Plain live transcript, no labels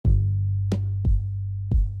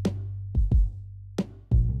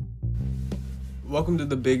Welcome to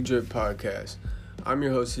the Big Drip Podcast. I'm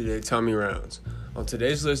your host today, Tommy Rounds. On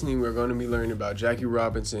today's listening, we're going to be learning about Jackie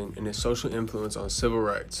Robinson and his social influence on civil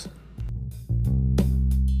rights.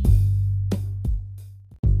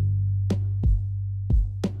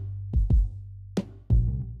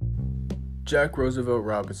 Jack Roosevelt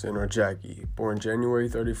Robinson, or Jackie, born January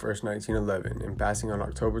 31st, 1911, and passing on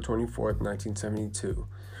October 24th, 1972.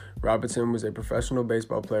 Robinson was a professional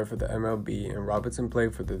baseball player for the MLB, and Robinson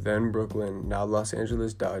played for the then Brooklyn, now Los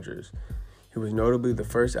Angeles Dodgers. He was notably the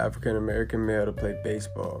first African-American male to play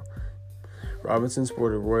baseball. Robinson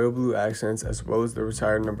sported royal blue accents as well as the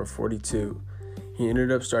retired number 42. He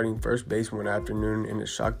ended up starting first base one afternoon, and it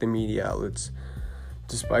shocked the media outlets.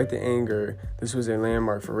 Despite the anger, this was a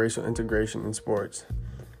landmark for racial integration in sports.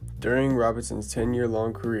 During Robinson's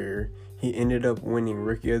 10-year-long career, he ended up winning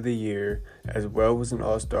Rookie of the Year, as well as an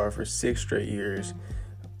All-Star for 6 straight years,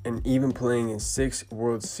 and even playing in 6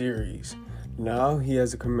 World Series. Now he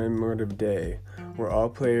has a commemorative day, where all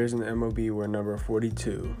players in the MLB wear number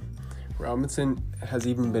 42. Robinson has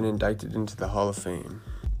even been inducted into the Hall of Fame.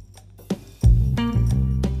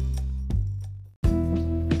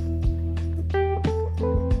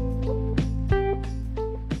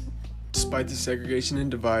 Despite the segregation and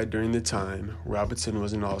divide during the time, Robinson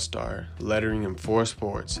was an all-star, lettering in 4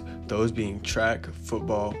 sports, those being track,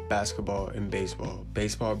 football, basketball, and baseball,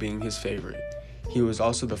 baseball being his favorite. He was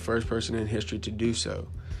also the first person in history to do so.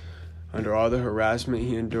 Under all the harassment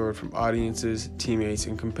he endured from audiences, teammates,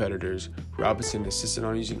 and competitors, Robinson insisted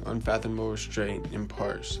on using unfathomable restraint and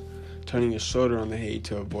parse, turning his shoulder on the hate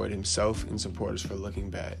to avoid himself and supporters from looking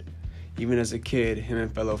bad. Even as a kid, him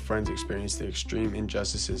and fellow friends experienced the extreme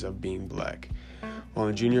injustices of being black. While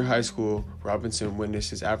in junior high school, Robinson witnessed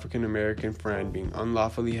his African-American friend being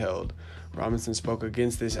unlawfully held. Robinson spoke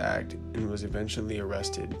against this act and was eventually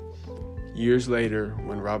arrested. Years later,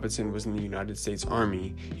 when Robinson was in the United States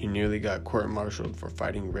Army, he nearly got court-martialed for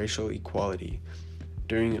fighting racial equality.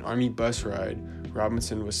 During an Army bus ride,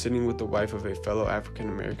 Robinson was sitting with the wife of a fellow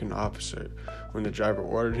African-American officer when the driver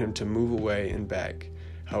ordered him to move away and back.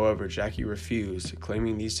 However, Jackie refused,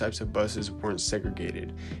 claiming these types of buses weren't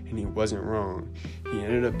segregated, and he wasn't wrong. He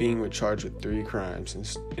ended up being charged with 3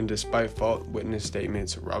 crimes, and despite false witness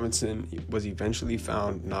statements, Robinson was eventually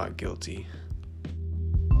found not guilty.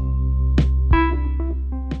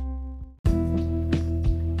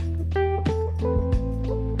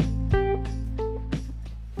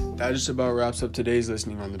 That just about wraps up today's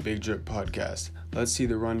listening on the Big Drip Podcast. Let's see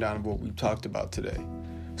the rundown of what we've talked about today.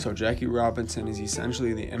 So Jackie Robinson is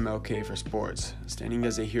essentially the MLK for sports, standing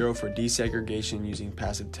as a hero for desegregation using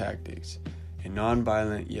passive tactics. A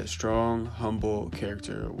non-violent yet strong, humble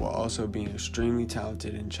character while also being extremely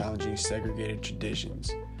talented in challenging segregated traditions.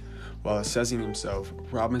 While assessing himself,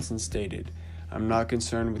 Robinson stated, "I'm not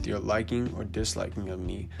concerned with your liking or disliking of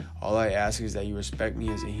me. All I ask is that you respect me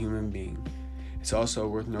as a human being." It's also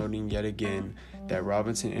worth noting yet again that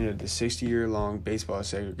Robinson ended the 60-year-long baseball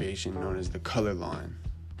segregation known as the color line.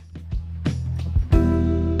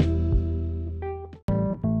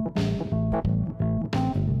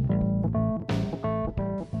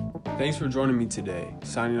 Thanks for joining me today.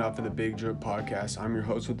 Signing off for the Big Drip Podcast, I'm your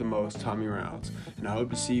host with the most, Tommy Rounds, and I hope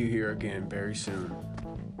to see you here again very soon.